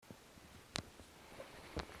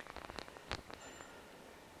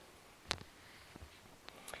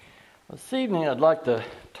This evening I'd like to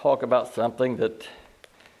talk about something that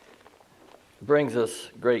brings us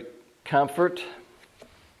great comfort.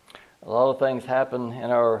 A lot of things happen in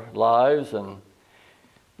our lives and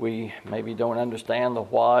we maybe don't understand the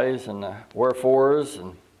whys and the wherefores,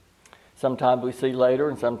 and sometimes we see later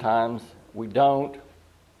and sometimes we don't.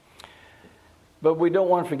 But we don't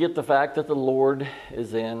want to forget the fact that the Lord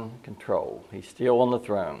is in control. He's still on the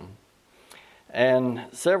throne. And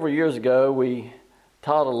several years ago we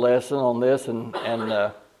taught a lesson on this, and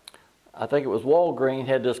I think it was Walgreens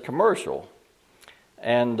had this commercial,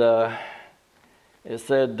 and it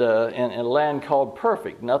said, in a land called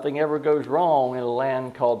perfect, nothing ever goes wrong in a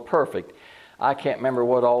land called perfect. I can't remember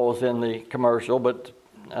what all was in the commercial, but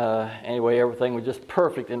anyway, everything was just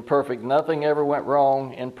perfect and perfect. Nothing ever went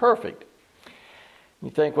wrong in perfect. You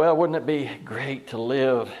think, well, wouldn't it be great to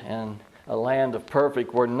live in a land of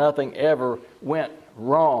perfect where nothing ever went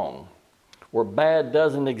wrong, where bad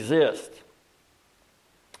doesn't exist,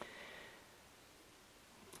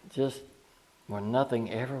 just where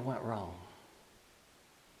nothing ever went wrong.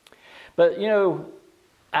 But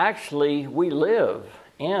actually we live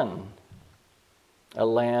in a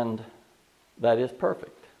land that is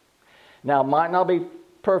perfect. Now, it might not be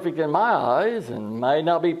perfect in my eyes and might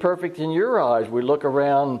not be perfect in your eyes. We look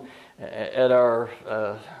around at our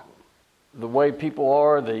the way people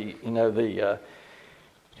are,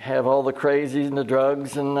 have all the crazies and the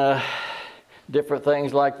drugs and different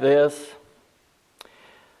things like this.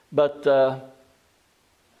 But are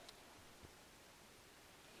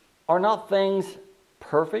not things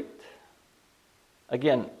perfect?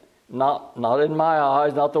 Again, not in my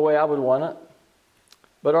eyes, not the way I would want it.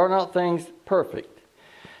 But are not things perfect?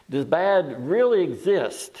 Does bad really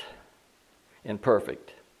exist in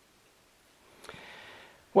perfect?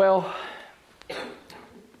 Well, of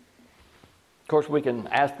course, we can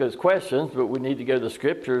ask those questions, but we need to go to the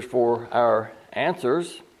Scriptures for our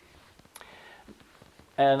answers.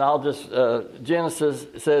 And I'll just,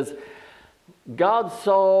 Genesis says, God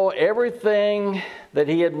saw everything that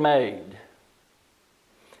He had made,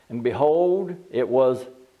 and behold, it was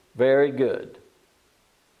very good.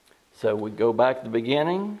 So we go back to the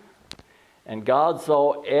beginning, and God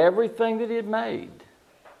saw everything that He had made,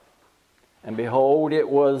 and behold, it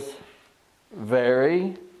was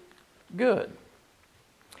very good.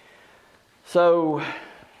 So,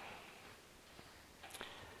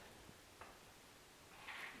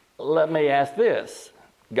 let me ask this.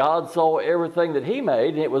 God saw everything that He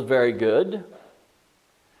made, and it was very good.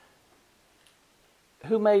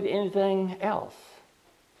 Who made anything else?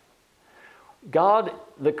 God,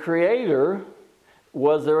 the Creator.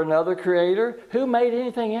 Was there another Creator? Who made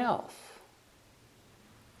anything else?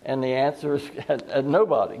 And the answer is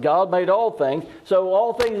nobody. God made all things. So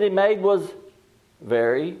all things He made was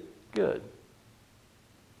very good.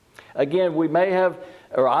 Again, we may have,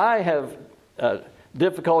 or I have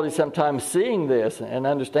difficulty sometimes seeing this and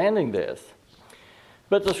understanding this.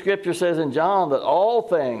 But the Scripture says in John that all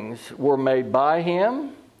things were made by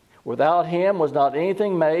Him. Without Him was not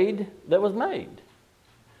anything made that was made.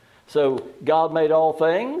 So God made all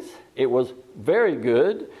things. It was very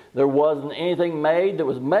good. There wasn't anything made that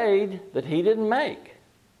was made that He didn't make.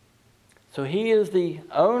 So He is the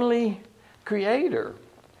only Creator.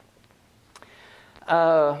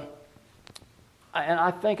 And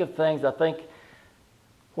I think of things,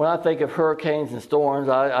 when I think of hurricanes and storms,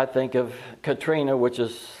 I think of Katrina, which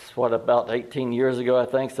is, about 18 years ago, I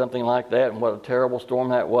think, something like that, and what a terrible storm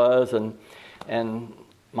that was. And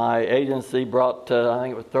my agency brought, I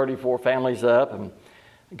think it was 34 families up, and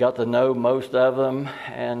got to know most of them.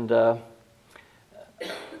 And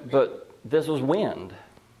but this was wind.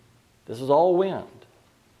 This is all wind.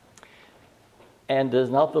 And does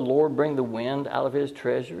not the Lord bring the wind out of His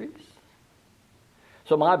treasuries?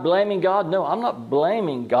 So am I blaming God? No, I'm not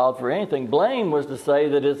blaming God for anything. Blame was to say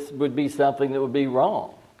that it would be something that would be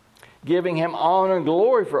wrong. Giving Him honor and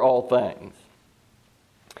glory for all things.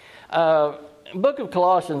 Book of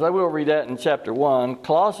Colossians, I will read that in chapter 1.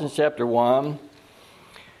 Colossians chapter 1.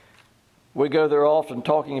 We go there often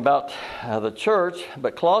talking about the church,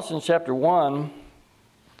 but Colossians chapter 1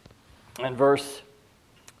 and verse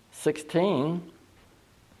 16.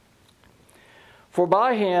 For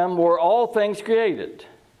by Him were all things created,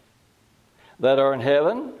 that are in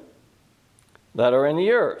heaven, that are in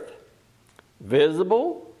the earth,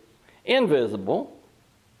 visible, invisible.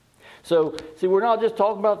 So, see, we're not just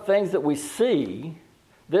talking about things that we see.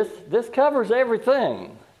 This covers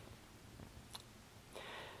everything.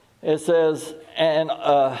 It says, and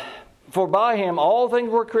for by Him all things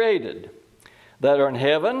were created, that are in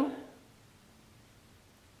heaven,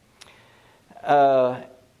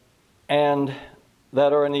 and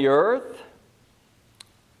that are in the earth,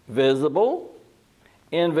 visible,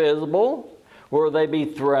 invisible, whether they be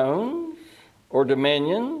thrones or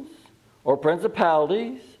dominions or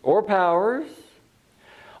principalities or powers.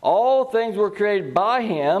 All things were created by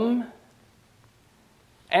him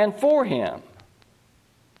and for him.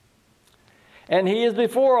 And he is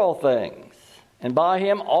before all things, and by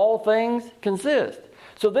him all things consist.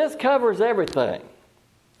 So this covers everything.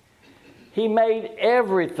 He made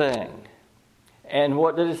everything. And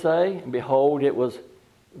what did it say? And behold, it was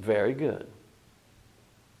very good.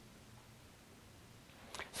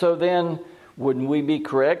 So then, wouldn't we be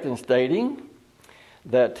correct in stating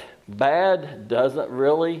that bad doesn't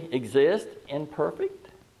really exist in perfect?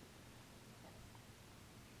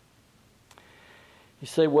 You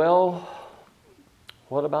say, well,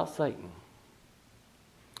 what about Satan?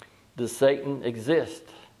 Does Satan exist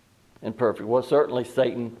in perfect? Well, certainly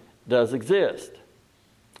Satan does exist.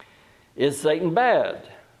 Is Satan bad?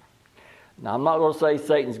 Now, I'm not going to say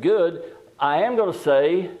Satan's good. I am going to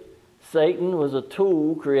say Satan was a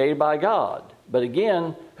tool created by God. But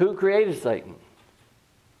again, who created Satan?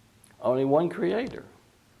 Only one creator.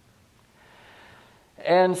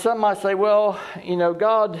 And some might say, well,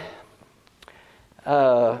 God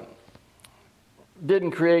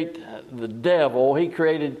didn't create the devil. He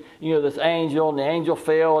created, this angel, and the angel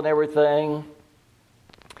fell and everything.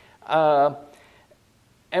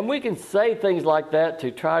 And we can say things like that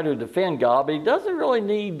to try to defend God, but he doesn't really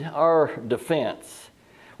need our defense.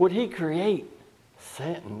 Would he create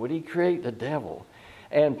Satan? Would he create the devil?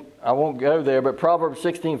 And I won't go there, but Proverbs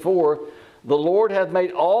 16:4, the Lord hath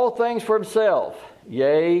made all things for himself,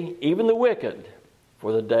 yea, even the wicked,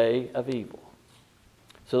 for the day of evil.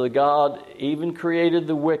 So that God even created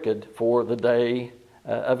the wicked for the day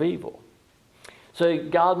of evil. So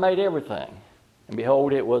God made everything. And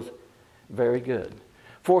behold, it was very good.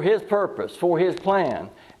 For his purpose, for his plan.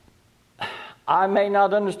 I may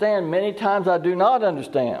not understand. Many times I do not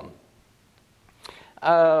understand.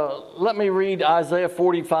 Let me read Isaiah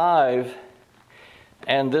 45.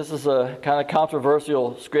 And this is a kind of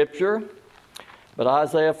controversial scripture. But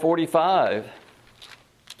Isaiah 45.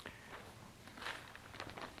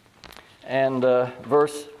 And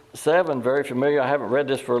verse 7, very familiar. I haven't read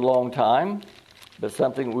this for a long time, but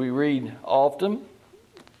something we read often.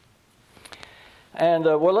 And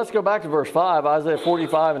let's go back to verse 5, Isaiah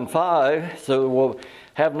 45 and 5, so we'll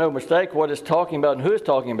have no mistake what it's talking about and who it's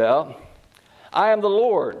talking about. I am the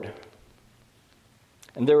Lord,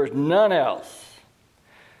 and there is none else.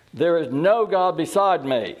 There is no God beside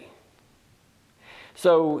me.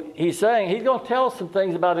 So he's saying, he's going to tell us some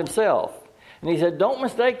things about himself. And he said, don't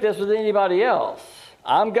mistake this with anybody else.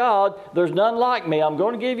 I'm God. There's none like me. I'm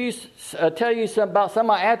going to give you, tell you about some of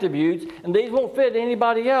my attributes, and these won't fit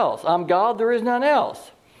anybody else. I'm God. There is none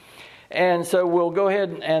else. And so we'll go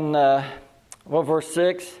ahead and, verse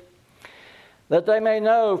 6. That they may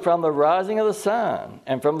know from the rising of the sun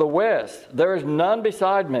and from the west, there is none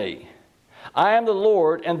beside me. I am the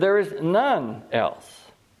Lord, and there is none else.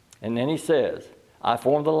 And then he says, I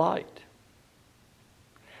form the light.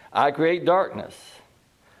 I create darkness.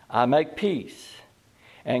 I make peace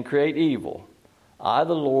and create evil. I,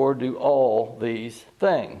 the Lord, do all these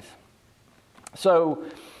things. So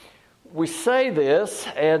we say this,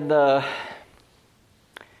 and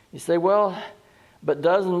you say, well, but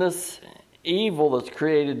doesn't this evil that's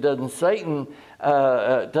created, doesn't Satan,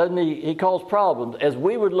 doesn't he cause problems? As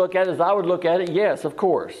we would look at it, as I would look at it, yes, of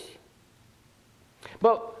course.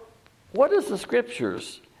 But what is the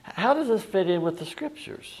Scriptures? How does this fit in with the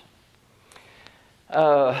Scriptures?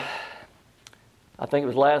 I think it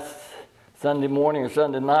was last Sunday morning or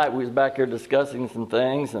Sunday night, we was back here discussing some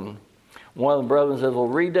things, and one of the brothers says, well,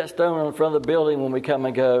 read that stone in front of the building when we come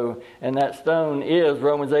and go, and that stone is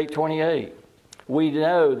Romans 8:28. We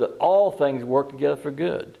know that all things work together for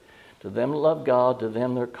good. To them that love God, to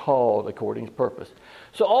them they're called according to purpose.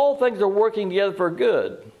 So all things are working together for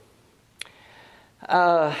good.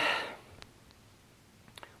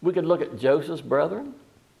 We could look at Joseph's brethren,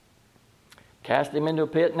 cast him into a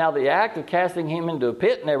pit. Now the act of casting him into a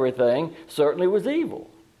pit and everything certainly was evil.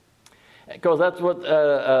 Because that's what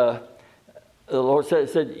the Lord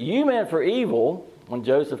said, you meant for evil. When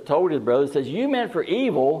Joseph told his brothers, he says, you meant for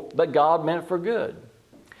evil, but God meant for good.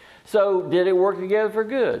 So did it work together for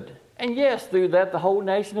good? And yes, through that the whole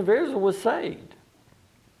nation of Israel was saved.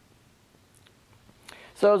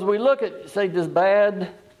 So as we look at, say, does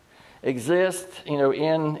bad exist,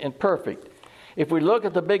 in perfect? If we look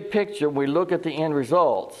at the big picture, we look at the end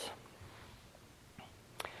results.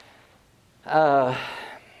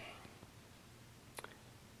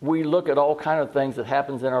 We look at all kinds of things that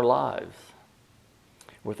happens in our lives.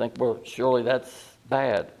 We think, well, surely that's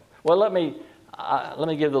bad. Well, let me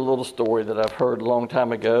give the little story that I've heard a long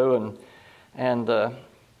time ago, and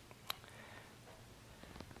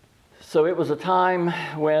so it was a time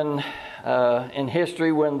when in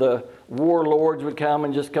history when the warlords would come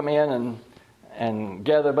in and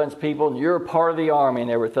gather a bunch of people, and you're a part of the army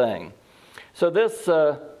and everything. So this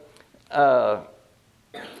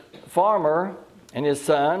farmer and his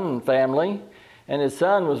son and family, and his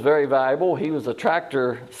son was very valuable. He was a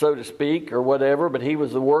tractor, so to speak, or whatever, but he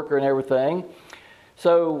was the worker and everything.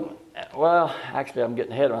 So, well, actually, I'm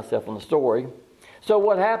getting ahead of myself on the story. So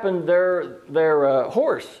what happened, their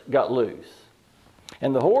horse got loose.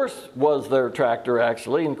 And the horse was their tractor,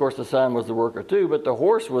 actually. And, of course, the son was the worker, too. But the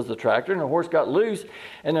horse was the tractor, and the horse got loose.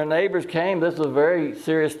 And their neighbors came. This was a very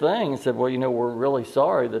serious thing. And said, well, we're really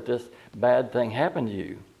sorry that this bad thing happened to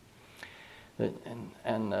you.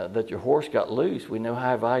 That your horse got loose. We know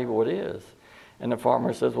how valuable it is. And the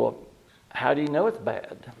farmer says, well, how do you know it's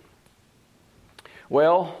bad?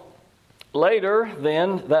 Well, later,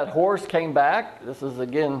 then, that horse came back. This is,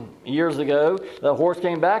 again, years ago. The horse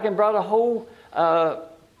came back and brought a whole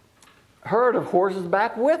herd of horses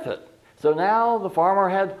back with it. So now the farmer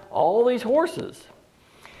had all these horses.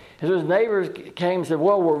 And so his neighbors came and said,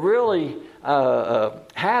 well, we're really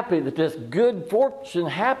happy that this good fortune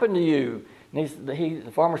happened to you. And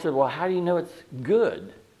the farmer said, well, how do you know it's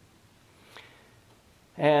good?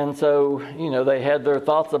 And so, they had their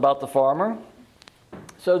thoughts about the farmer.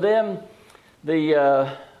 So then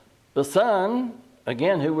the son,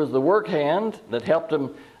 again, who was the work hand that helped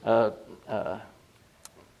him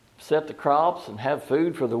set the crops and have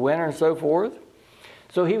food for the winter and so forth.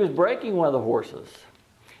 So he was breaking one of the horses.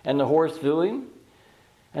 And the horse threw him,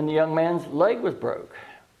 and the young man's leg was broke.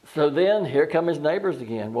 So then, here come his neighbors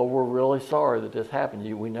again. Well, we're really sorry that this happened to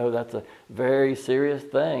you. We know that's a very serious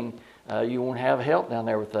thing. You won't have help down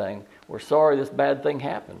there and everything. We're sorry this bad thing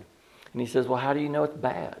happened. And he says, well, how do you know it's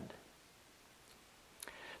bad?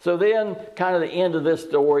 So then, kind of the end of this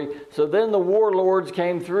story. So then the warlords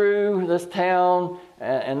came through this town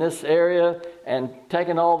and this area and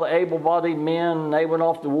taking all the able-bodied men, and they went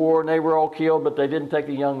off to war, and they were all killed, but they didn't take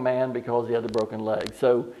the young man because he had the broken leg.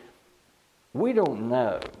 So we don't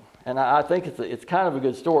know. And I think it's kind of a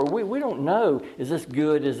good story. We don't know, is this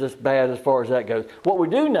good, is this bad as far as that goes. What we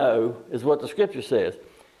do know is what the Scripture says,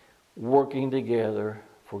 working together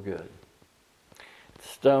for good.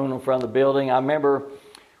 Stone in front of the building. I remember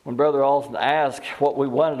when Brother Austin asked what we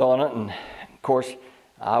wanted on it, and of course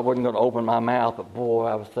I wasn't going to open my mouth, but boy,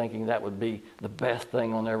 I was thinking that would be the best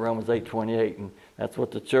thing on there, Romans 8:28, and that's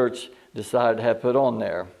what the church decided to have put on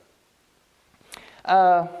there.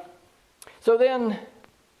 So then,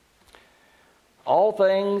 all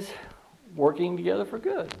things working together for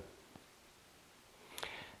good.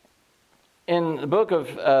 In the book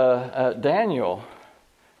of Daniel,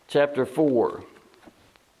 chapter 4,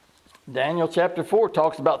 Daniel chapter 4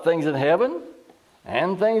 talks about things in heaven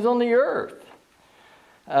and things on the earth.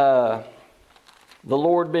 The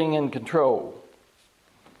Lord being in control.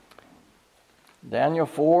 Daniel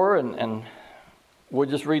 4, and we'll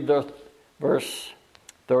just read the verse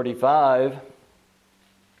 35.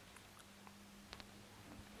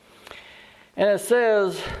 And it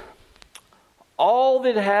says, all the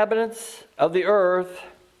inhabitants of the earth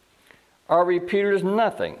are reputed as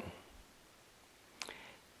nothing.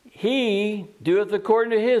 He doeth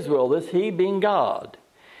according to his will. This he being God.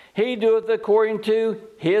 He doeth according to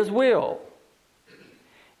his will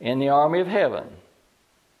in the army of heaven.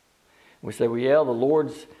 We say, well, yeah, the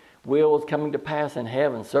Lord's will is coming to pass in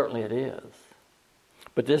heaven. Certainly it is.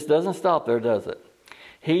 But this doesn't stop there, does it?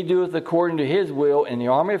 He doeth according to his will in the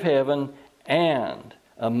army of heaven and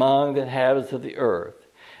among the inhabitants of the earth.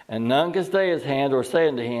 And none can stay his hand or say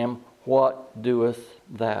unto him, what doest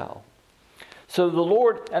thou? So the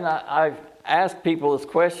Lord, and I've asked people this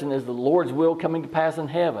question, is the Lord's will coming to pass in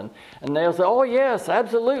heaven? And they'll say, oh yes,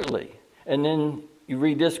 absolutely. And then you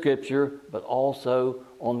read this scripture, but also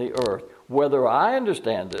on the earth. Whether I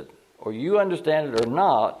understand it or you understand it or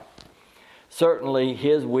not, certainly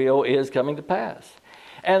his will is coming to pass.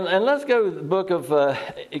 And let's go to the book of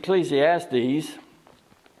Ecclesiastes.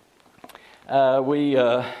 We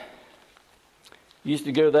used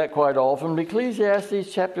to go that quite often.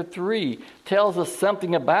 Ecclesiastes chapter 3 tells us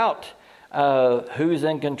something about who's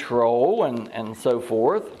in control and so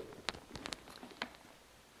forth.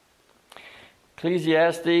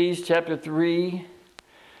 Ecclesiastes chapter 3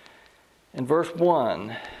 and verse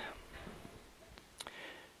 1.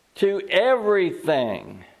 To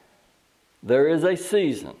everything there is a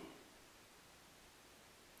season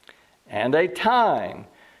and a time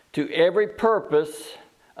to every purpose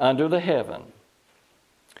under the heaven.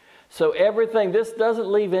 So everything, this doesn't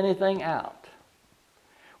leave anything out.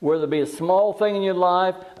 Whether it be a small thing in your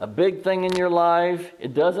life, a big thing in your life,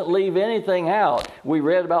 it doesn't leave anything out. We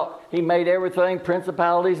read about He made everything,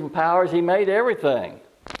 principalities and powers, He made everything.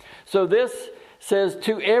 So this says,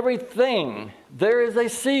 to everything there is a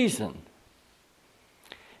season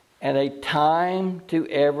and a time to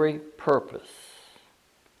every purpose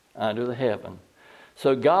under the heaven.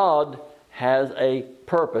 So God has a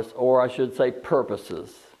purpose, or I should say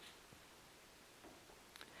purposes.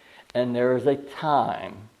 And there is a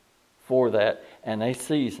time for that and a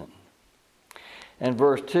season. And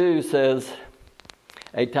verse 2 says,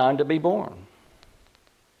 a time to be born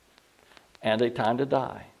and a time to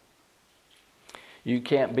die. You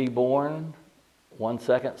can't be born 1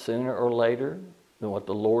 second sooner or later than what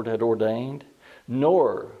the Lord had ordained,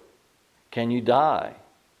 nor can you die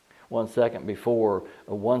 1 second before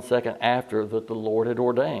or 1 second after that the Lord had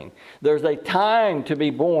ordained. There's a time to be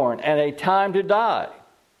born and a time to die.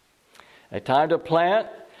 A time to plant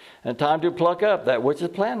and a time to pluck up that which is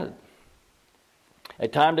planted. A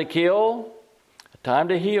time to kill, a time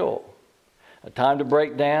to heal. A time to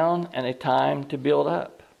break down and a time to build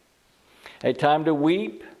up. A time to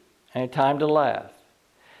weep and a time to laugh.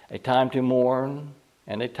 A time to mourn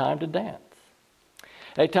and a time to dance.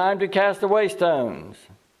 A time to cast away stones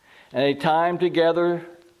and a time to gather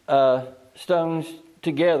stones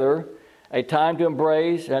together. A time to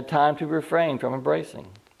embrace and a time to refrain from embracing.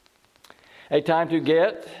 A time to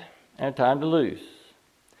get and a time to lose.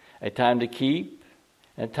 A time to keep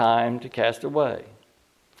and a time to cast away.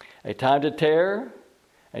 A time to tear,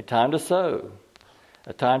 a time to sow.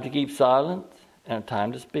 A time to keep silent and a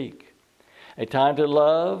time to speak. A time to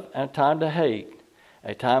love and a time to hate.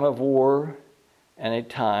 A time of war and a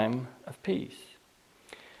time of peace.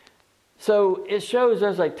 So it shows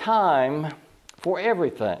there's a time for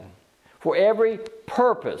everything. For every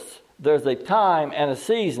purpose, there's a time and a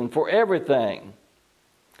season for everything.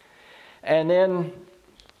 And then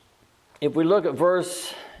if we look at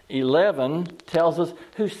verse 11, tells us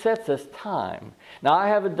who sets this time. Now I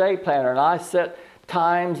have a day planner and I set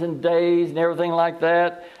times and days and everything like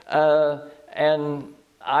that. And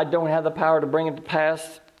I don't have the power to bring it to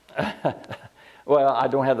pass. Well, I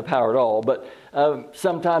don't have the power at all. But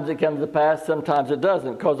sometimes it comes to pass, sometimes it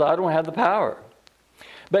doesn't, because I don't have the power.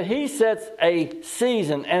 But He sets a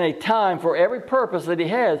season and a time for every purpose that He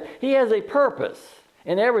has. He has a purpose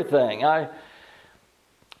in everything.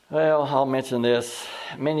 I'll mention this.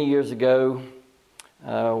 Many years ago,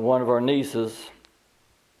 one of our nieces,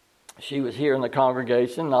 she was here in the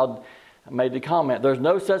congregation, and I made the comment, there's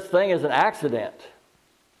no such thing as an accident.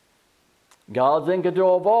 God's in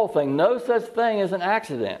control of all things. No such thing as an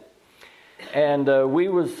accident. And it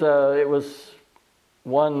was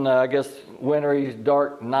one, I guess, wintry,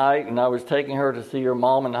 dark night, and I was taking her to see her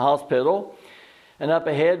mom in the hospital. And up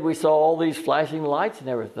ahead, we saw all these flashing lights and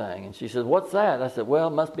everything. And she said, "What's that?" I said, "Well,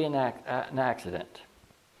 it must be an accident."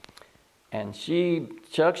 And she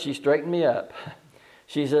straightened me up.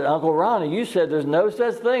 She said, "Uncle Ronnie, you said there's no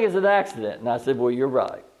such thing as an accident." And I said, "Well, you're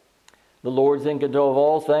right. The Lord's in control of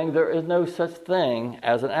all things. There is no such thing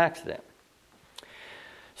as an accident."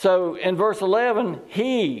 So in verse 11,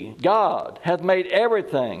 He, God, hath made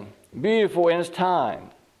everything beautiful in His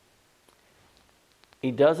time. He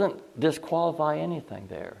doesn't disqualify anything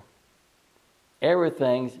there.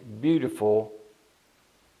 Everything's beautiful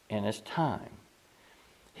in His time.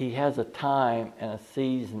 He has a time and a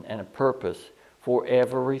season and a purpose for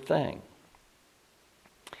everything.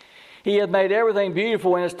 He hath made everything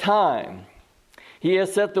beautiful in His time. He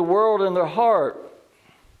has set the world in their heart,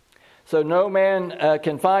 so no man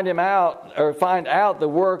can find out the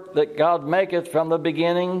work that God maketh from the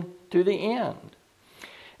beginning to the end.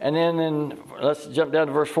 And then let's jump down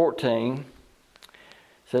to verse 14. It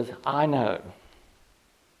says, I know.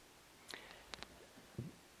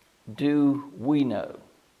 Do we know?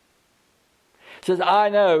 It says, I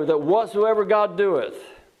know that whatsoever God doeth,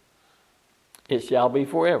 it shall be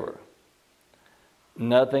forever.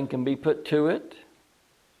 Nothing can be put to it,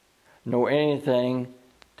 nor anything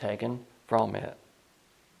taken from it.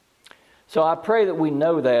 So I pray that we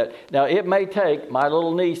know that. Now, it may take my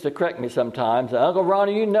little niece to correct me sometimes. Uncle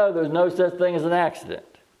Ronnie, you know there's no such thing as an accident.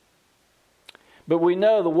 But we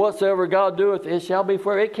know that whatsoever God doeth, it shall be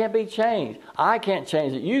forever. It can't be changed. I can't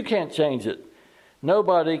change it. You can't change it.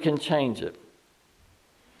 Nobody can change it.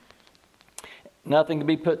 Nothing can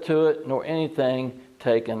be put to it, nor anything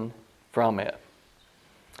taken from it.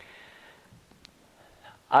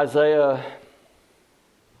 Isaiah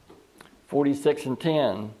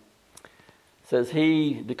 46:10 says,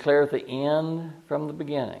 He declareth the end from the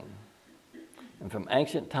beginning, and from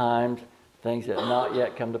ancient times things that have not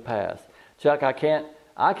yet come to pass. Chuck, I can't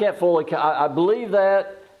fully, I believe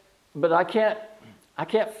that, but I can't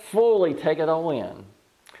fully take it all in.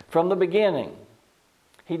 From the beginning,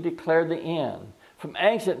 he declared the end. From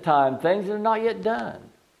ancient time, things that are not yet done.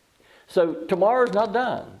 So tomorrow's not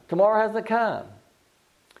done. Tomorrow hasn't come.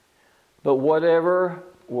 But whatever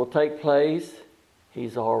will take place,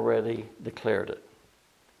 he's already declared it.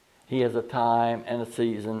 He has a time and a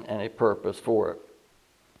season and a purpose for it.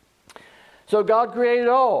 So God created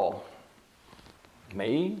all.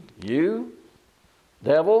 Me, you,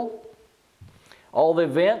 devil, all the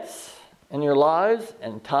events in your lives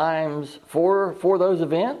and times for those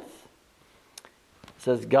events. It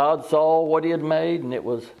says God saw what he had made and it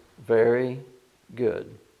was very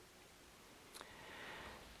good.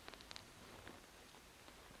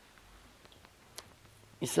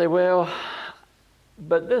 You say, well,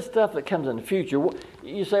 but this stuff that comes in the future,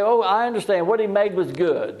 you say, oh, I understand what he made was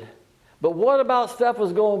good. But what about stuff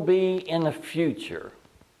was going to be in the future?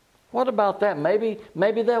 What about that? Maybe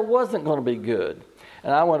that wasn't going to be good.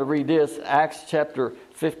 And I want to read this, Acts chapter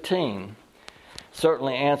 15.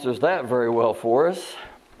 Certainly answers that very well for us.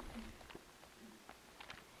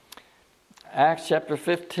 Acts chapter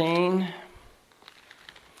 15.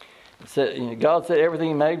 It said, God said everything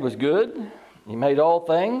he made was good. He made all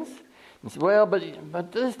things. He said, well,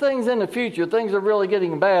 but there's things in the future. Things are really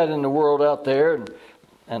getting bad in the world out there.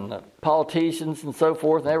 And the politicians and so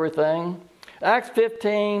forth and everything. Acts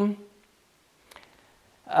 15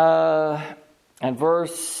 and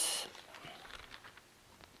verse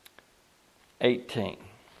 18.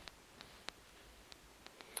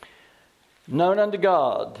 Known unto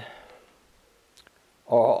God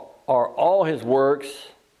are all his works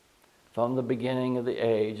from the beginning of the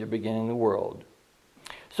age, the beginning of the world.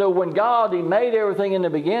 So when God, he made everything in the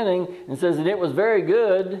beginning and says that it was very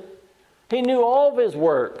good, he knew all of his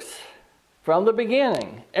works from the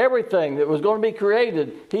beginning. Everything that was going to be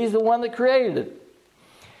created, he's the one that created it.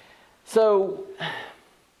 So,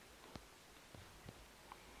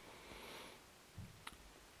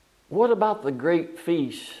 what about the great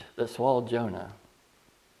fish that swallowed Jonah?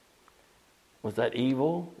 Was that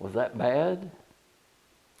evil? Was that bad?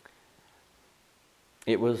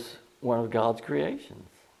 It was one of God's creations.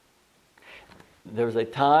 There was a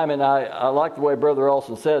time, and I like the way Brother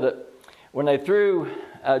Olson said it, when they threw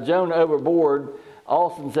Jonah overboard,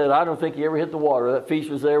 Olson said, I don't think he ever hit the water. That fish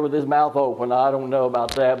was there with his mouth open. I don't know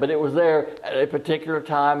about that. But it was there at a particular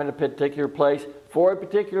time in a particular place for a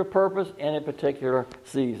particular purpose in a particular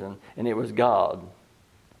season. And it was God.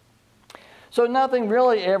 So nothing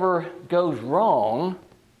really ever goes wrong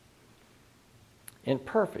in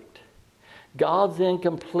perfect. God's in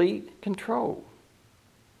complete control.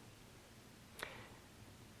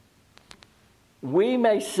 We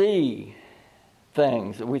may see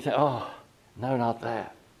things that we think, oh, no, not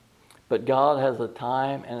that. But God has a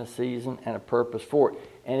time and a season and a purpose for it.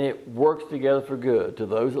 And it works together for good to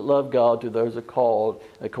those that love God, to those that are called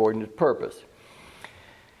according to purpose.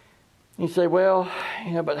 You say, well,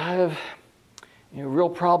 but I have real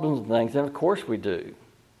problems and things. And of course we do.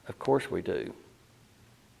 Of course we do.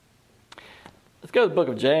 Let's go to the book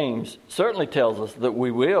of James. It certainly tells us that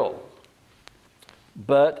we will.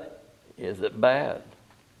 But is it bad?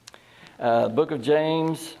 The book of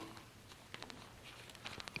James,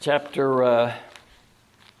 chapter,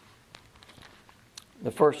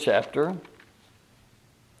 the first chapter.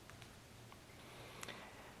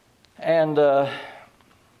 And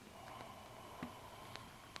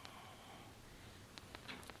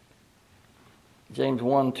James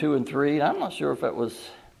 1, 2, and 3. I'm not sure if that was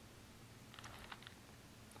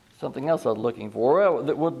something else I was looking for. Well,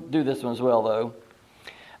 we'll do this one as well, though.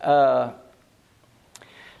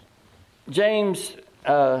 James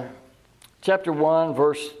chapter 1,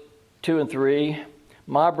 verse 2 and 3.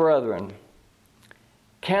 My brethren,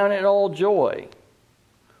 count it all joy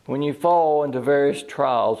when you fall into various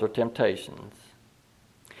trials or temptations,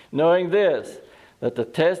 knowing this, that the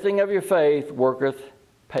testing of your faith worketh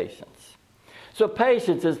patience. So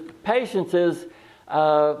patience is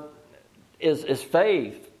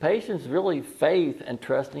faith. Patience is really faith and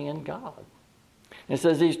trusting in God. It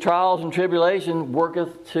says these trials and tribulation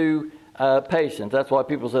worketh to patience. That's why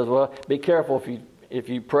people says, well, be careful if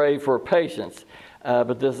you pray for patience.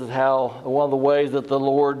 But this is one of the ways that the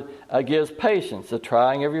Lord gives patience. The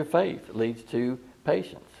trying of your faith leads to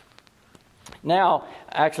patience. Now,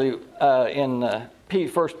 actually, in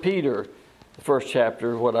 1 Peter, the first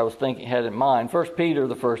chapter, what I was had in mind. 1 Peter,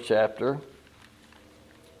 the first chapter.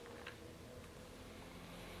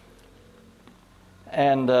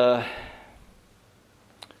 And 1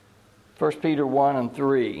 Peter 1 and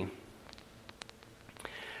 3.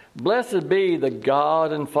 Blessed be the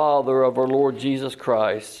God and Father of our Lord Jesus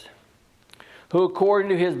Christ, who according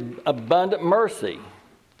to his abundant mercy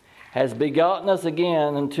has begotten us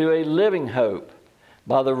again into a living hope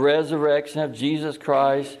by the resurrection of Jesus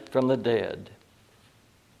Christ from the dead,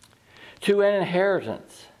 to an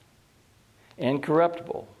inheritance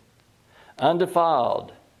incorruptible,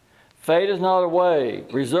 undefiled, fadeth not away,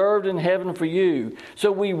 reserved in heaven for you.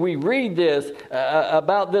 So we read this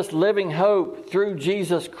about this living hope through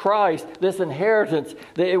Jesus Christ, this inheritance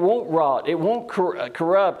that it won't rot, it won't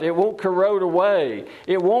corrupt, it won't corrode away,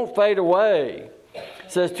 it won't fade away.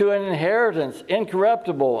 It says, to an inheritance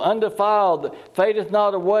incorruptible, undefiled, fadeth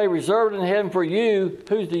not away, reserved in heaven for you.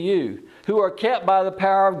 Who's the you? Who are kept by the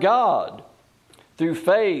power of God through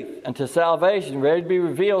faith unto salvation, ready to be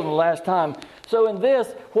revealed in the last time. So in this,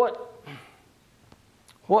 what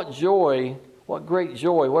joy, what great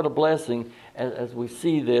joy, what a blessing as we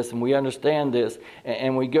see this and we understand this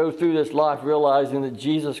and we go through this life realizing that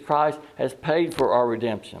Jesus Christ has paid for our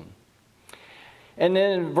redemption. And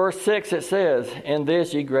then in verse 6 it says, in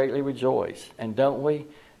this ye greatly rejoice. And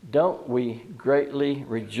don't we greatly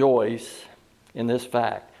rejoice in this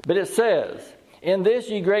fact? But it says, in this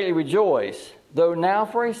ye greatly rejoice, though now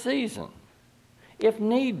for a season, if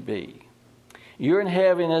need be, you're in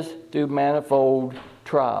heaviness through manifold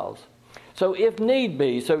trials. So if need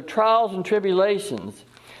be, so trials and tribulations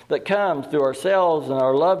that comes through ourselves and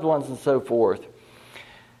our loved ones and so forth,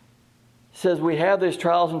 says we have these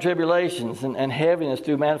trials and tribulations and heaviness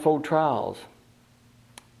through manifold trials.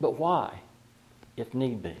 But why? If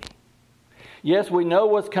need be. Yes, we know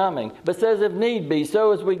what's coming, but says if need be.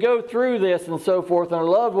 So as we go through this and so forth, and our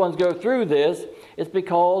loved ones go through this, it's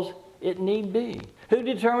because it need be. Who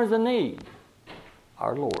determines the need?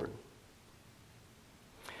 Our Lord.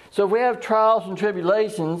 So if we have trials and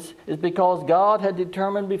tribulations, it's because God had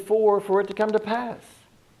determined before for it to come to pass.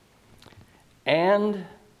 And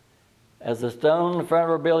as the stone in front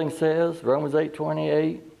of our building says, Romans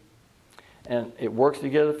 8:28, and it works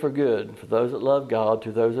together for good for those that love God,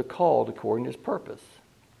 to those that are called according to his purpose.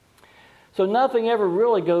 So nothing ever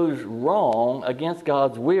really goes wrong against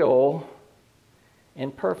God's will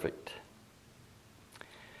in perfect.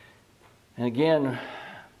 And again,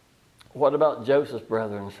 what about Joseph's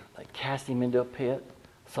brethren? They cast him into a pit,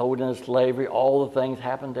 sold into slavery, all the things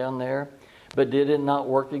happened down there. But did it not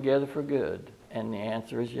work together for good? And the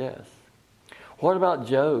answer is yes. What about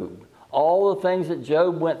Job? All the things that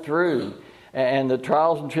Job went through and the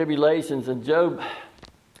trials and tribulations. And Job,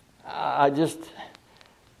 I just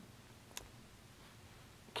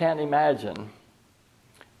can't imagine.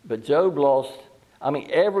 But Job lost,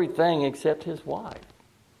 everything except his wife.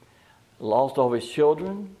 Lost all his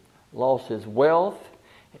children, lost his wealth.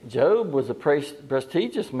 Job was a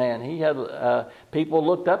prestigious man. He had people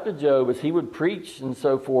looked up to Job as he would preach and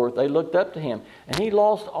so forth. They looked up to him. And he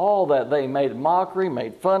lost all that. They made mockery,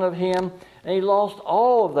 made fun of him. And he lost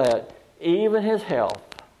all of that, even his health.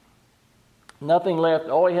 Nothing left.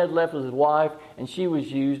 All he had left was his wife, and she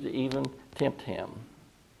was used to even tempt him.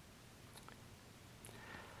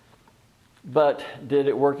 But did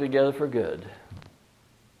it work together for good?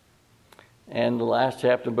 And the last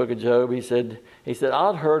chapter of the book of Job, he said,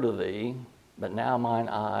 I'd heard of thee, but now mine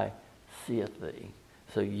eye seeth thee.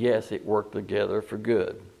 So yes, it worked together for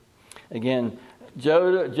good. Again,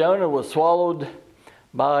 Jonah was swallowed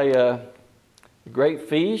by a great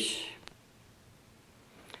fish.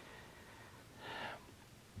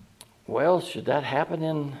 Well, should that happen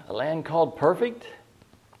in a land called perfect?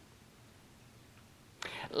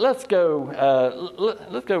 Let's go.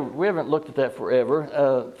 We haven't looked at that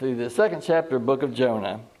forever. Through the second chapter of the book of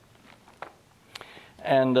Jonah,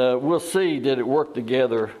 and we'll see did it work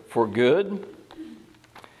together for good.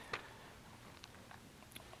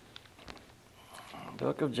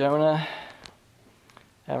 Book of Jonah.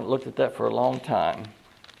 Haven't looked at that for a long time.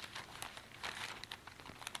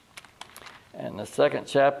 And the second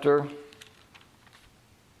chapter.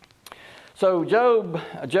 So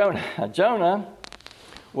Jonah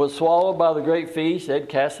was swallowed by the great fish. They'd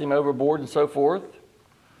cast him overboard and so forth.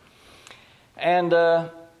 And,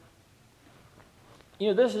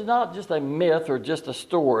 this is not just a myth or just a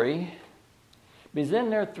story. He's in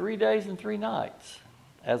there 3 days and 3 nights,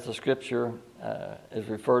 as the scripture is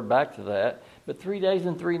referred back to that. But 3 days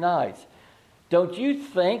and 3 nights. Don't you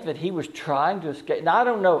think that he was trying to escape? Now, I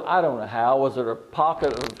don't know how. Was it a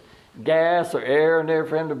pocket of gas or air in there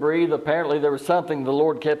for him to breathe? Apparently there was something. The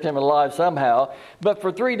Lord kept him alive somehow. But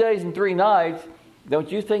for 3 days and 3 nights, don't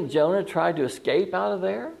you think Jonah tried to escape out of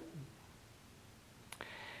there?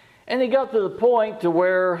 And he got to the point to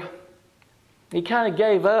where he kind of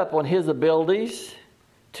gave up on his abilities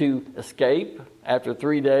to escape after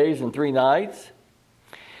 3 days and 3 nights.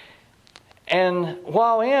 And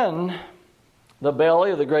while in the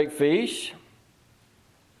belly of the great fish,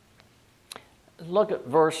 look at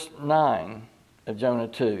verse 9 of Jonah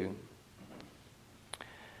 2.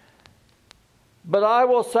 But I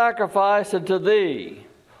will sacrifice unto thee.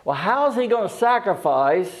 Well, how is he going to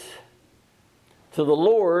sacrifice to the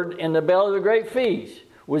Lord in the belly of the great fish?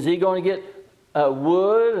 Was he going to get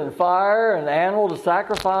wood and fire and animal to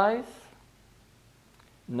sacrifice?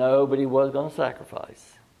 No, but he was going to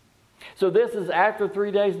sacrifice. So this is after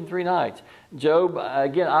 3 days and 3 nights. Job,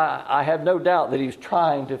 again, I have no doubt that he was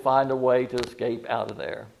trying to find a way to escape out of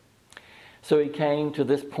there. So he came to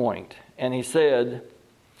this point, and he said,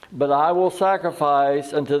 but I will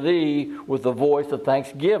sacrifice unto thee with the voice of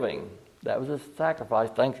thanksgiving. That was a sacrifice,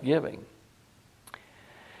 thanksgiving.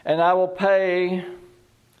 And I will pay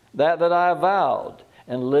that I have vowed.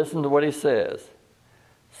 And listen to what he says.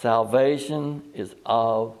 Salvation is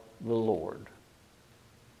of the Lord.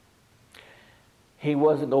 He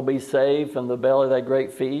wasn't going to be saved from the belly of that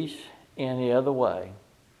great fish any other way.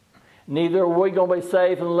 Neither are we going to be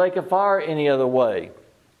saved from the lake of fire any other way.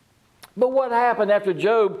 But what happened after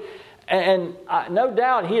Job, and no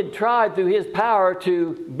doubt he had tried through his power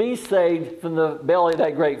to be saved from the belly of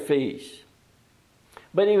that great fish.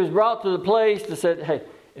 But he was brought to the place to say, hey,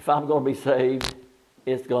 if I'm going to be saved,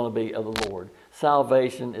 it's going to be of the Lord.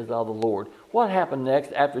 Salvation is of the Lord. What happened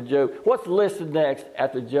next after Job? What's listed next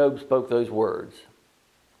after Job spoke those words?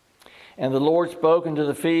 And the Lord spoke unto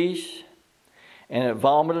the fish, and it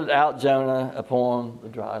vomited out Jonah upon the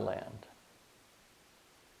dry land.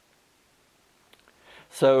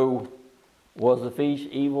 So, was the fish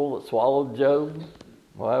evil that swallowed Job?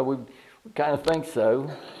 Well, we kind of think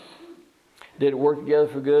so. Did it work together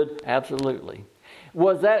for good? Absolutely.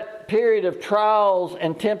 Was that period of trials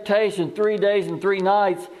and temptation 3 days and 3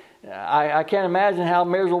 nights? I can't imagine how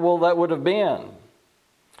miserable that would have been.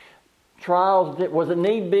 Trials, was it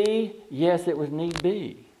need be? Yes, it was need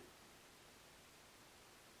be.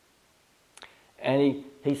 And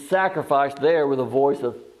he sacrificed there with a voice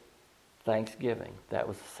of thanksgiving. That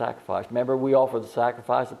was the sacrifice. Remember, we offer the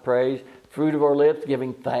sacrifice of praise, fruit of our lips,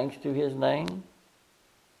 giving thanks to his name.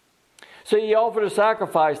 So he offered a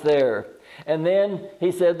sacrifice there. And then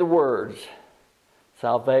he said the words,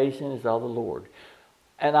 salvation is of the Lord.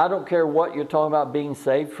 And I don't care what you're talking about being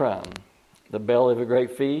saved from. The belly of a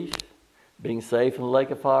great fish, being saved from the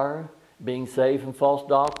lake of fire, being saved from false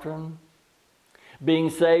doctrine,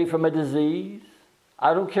 being saved from a disease.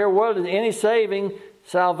 I don't care what it is. Any saving,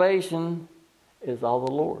 salvation is of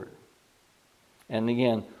the Lord. And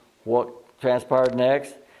again, what transpired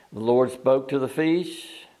next? The Lord spoke to the fish,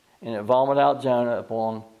 and it vomited out Jonah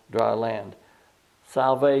upon dry land.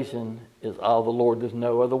 Salvation is of the Lord. There's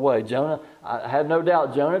no other way. Jonah, I have no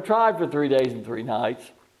doubt, Jonah tried for 3 days and 3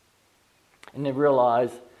 nights, and they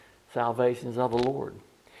realized salvation is of the Lord.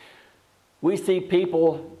 We see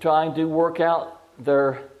people trying to work out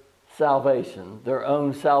their salvation, their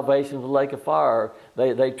own salvation of the lake of fire.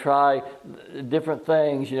 They try different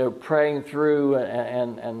things, praying through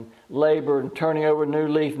and labor and turning over a new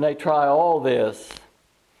leaf, and they try all this.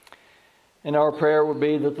 And our prayer would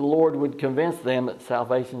be that the Lord would convince them that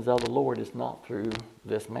salvation is of the Lord is not through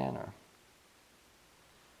this manner.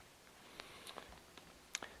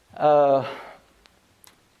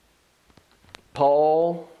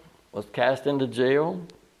 Paul was cast into jail.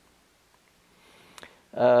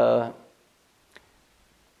 And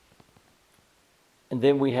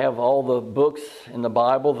then we have all the books in the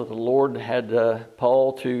Bible that the Lord had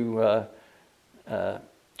Paul to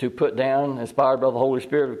put down, inspired by the Holy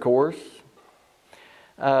Spirit, of course.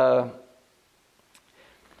 And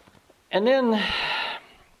then, as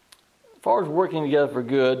far as working together for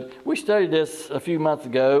good, we studied this a few months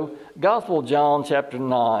ago. Gospel of John, chapter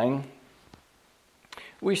 9.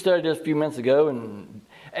 We studied this a few months ago, and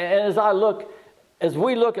as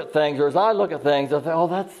we look at things, or as I look at things, I think, oh,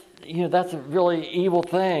 that's a really evil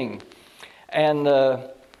thing, and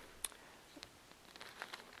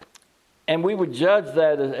we would judge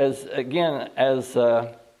that as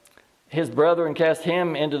his brother and cast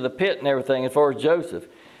him into the pit and everything, as far as Joseph.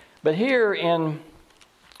 But here in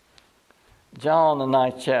John, the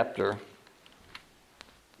 9th chapter,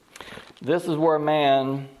 this is where a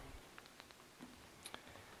man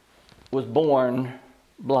was born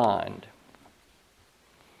blind.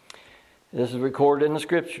 This is recorded in the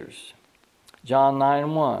Scriptures. John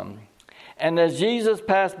 9:1. And as Jesus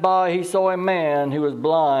passed by, he saw a man who was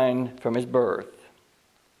blind from his birth.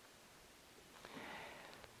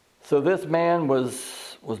 So this man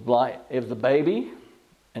was blind. It was a baby,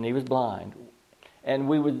 and he was blind. And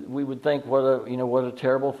we would think, what a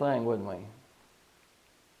terrible thing, wouldn't we?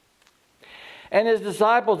 And his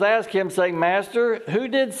disciples asked him, saying, Master, who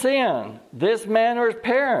did sin, this man or his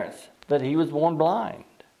parents, that he was born blind?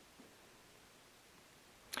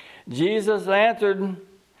 Jesus answered,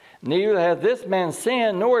 Neither hath this man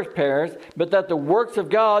sinned nor his parents, but that the works of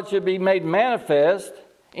God should be made manifest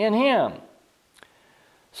in him.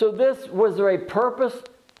 So was there a purpose?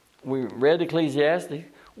 We read Ecclesiastes.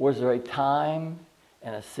 Was there a time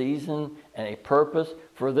and a season and a purpose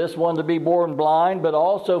for this one to be born blind, but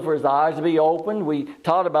also for his eyes to be opened? We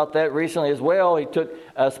taught about that recently as well. He took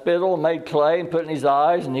a spittle, made clay, and put it in his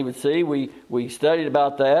eyes, and he would see. We studied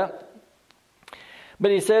about that.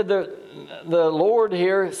 But he said the Lord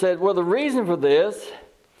here said, well, the reason for this,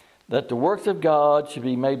 that the works of God should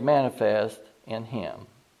be made manifest in him.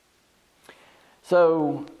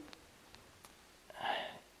 So,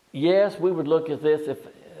 yes, we would look at this if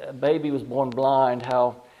a baby was born blind,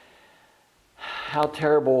 how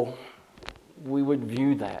terrible we would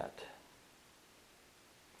view that.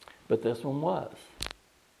 But this one was.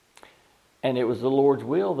 And it was the Lord's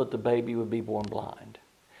will that the baby would be born blind.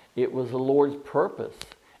 It was the Lord's purpose,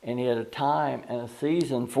 and he had a time and a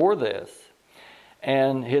season for this.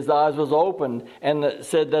 And his eyes was opened, and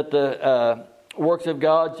said that the works of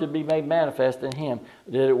God should be made manifest in him.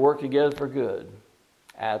 Did it work together for good?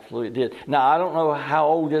 Absolutely did. Now, I don't know how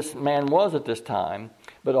old this man was at this time,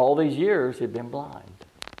 but all these years he'd been blind.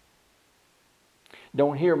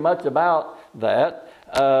 Don't hear much about that,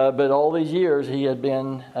 but all these years he had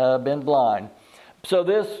been blind. So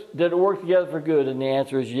did it work together for good? And the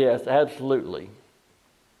answer is yes, absolutely.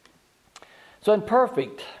 So in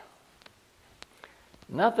perfect,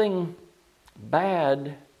 nothing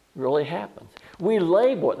bad really happens. We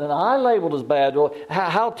label it, and I labeled as bad. Well,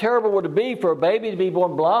 how terrible would it be for a baby to be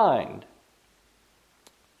born blind?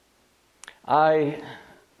 As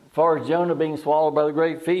far as Jonah being swallowed by the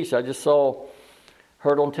great fish, I just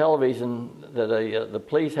heard on television that the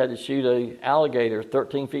police had to shoot an alligator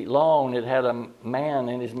 13 feet long. It had a man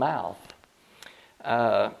in his mouth.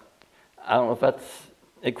 I don't know if that's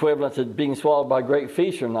equivalent to being swallowed by a great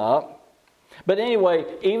fish or not. But anyway,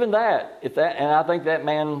 even that, and I think that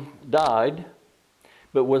man died,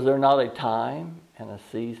 but was there not a time and a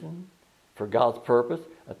season for God's purpose?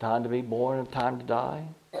 A time to be born and a time to die?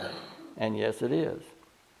 And yes, it is.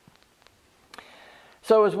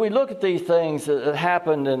 So as we look at these things that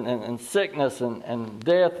happened and sickness and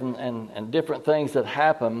death and different things that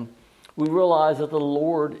happen, we realize that the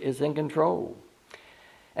Lord is in control.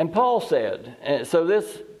 And Paul said,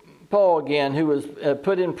 Paul again, who was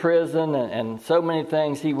put in prison and so many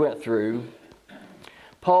things he went through,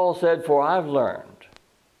 Paul said, for I've learned,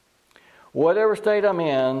 whatever state I'm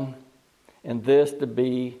in this to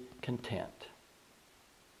be content.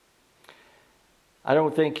 I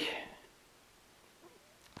don't think,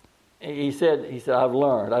 he said, I've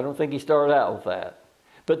learned. I don't think he started out with that.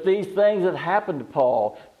 But these things that happened to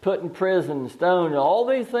Paul, put in prison, stoned, and all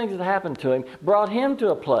these things that happened to him, brought him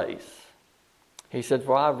to a place. He said,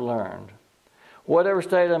 for I've learned, whatever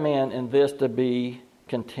state I'm in this to be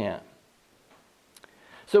content.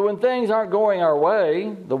 So when things aren't going our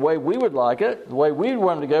way, the way we would like it, the way we'd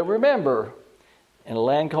want them to go, remember, in a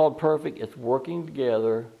land called perfect, it's working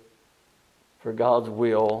together for God's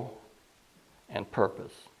will and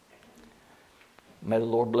purpose. May the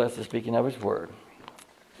Lord bless the speaking of his word.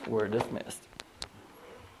 We're dismissed.